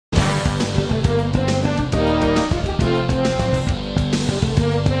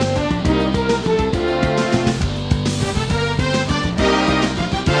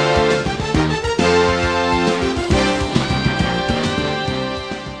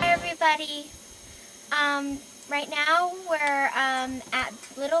everybody. Right now we're at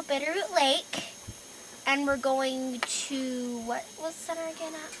Little Bitterroot Lake, and we're going to what's the center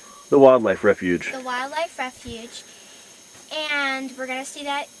again at? The Wildlife Refuge. The Wildlife Refuge, and we're gonna see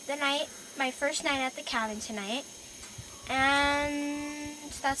that my first night at the cabin tonight, and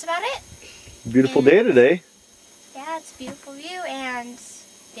that's about it. Beautiful day today. Yeah, it's a beautiful view, and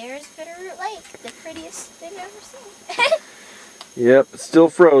there's Bitterroot Lake, the prettiest thing I've ever seen. Yep, it's still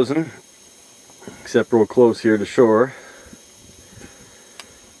frozen, except real close here to shore.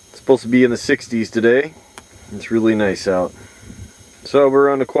 It's supposed to be in the 60s today. It's really nice out. So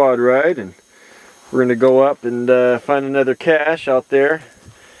we're on a quad ride, and we're going to go up and find another cache out there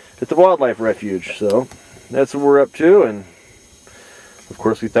at the Wildlife Refuge. So that's what we're up to, and of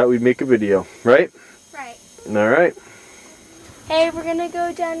course we thought we'd make a video, right? Right. All right. Hey, we're going to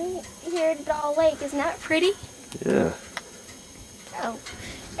go down here to Doll Lake. Isn't that pretty? Yeah. Oh,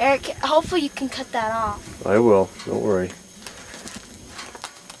 Eric, hopefully you can cut that off. I will. Don't worry.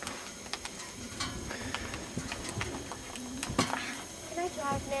 Can I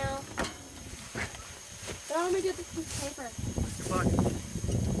drive now? I want to get this piece of paper. Come on.